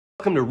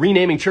Welcome to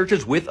Renaming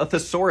Churches with a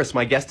Thesaurus.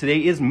 My guest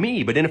today is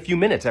me, but in a few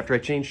minutes after I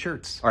change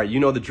shirts. All right, you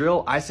know the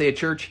drill. I say a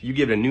church, you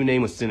give it a new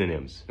name with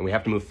synonyms. And we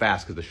have to move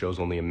fast because the show's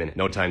only a minute.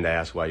 No time to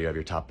ask why you have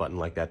your top button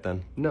like that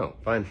then? No,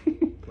 fine.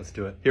 Let's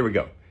do it. Here we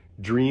go.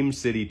 Dream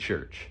City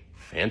Church.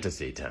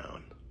 Fantasy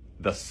Town.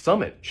 The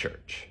Summit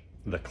Church.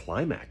 The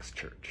Climax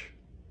Church.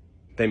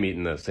 They meet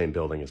in the same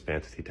building as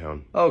Fantasy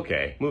Town.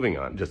 Okay, moving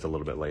on, just a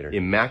little bit later.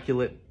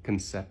 Immaculate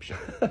Conception.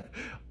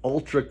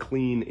 Ultra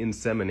clean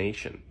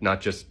insemination.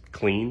 Not just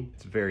clean,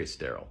 it's very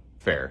sterile.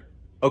 Fair.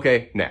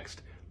 Okay,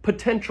 next.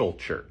 Potential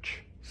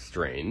Church.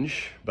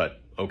 Strange,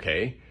 but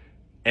okay.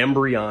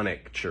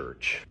 Embryonic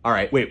Church. All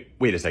right, wait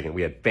a second.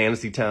 We had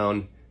Fantasy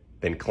Town,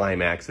 then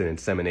Climax, then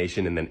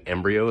Insemination, and then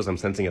Embryos. I'm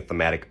sensing a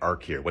thematic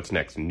arc here. What's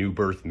next? New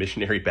Birth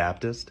Missionary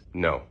Baptist?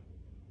 No.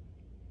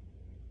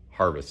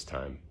 Harvest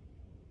Time.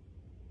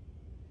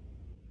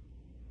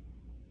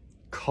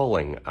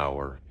 Culling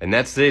Hour. And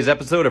that's today's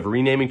episode of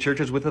Renaming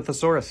Churches with a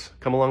Thesaurus.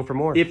 Come along for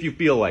more if you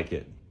feel like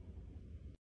it.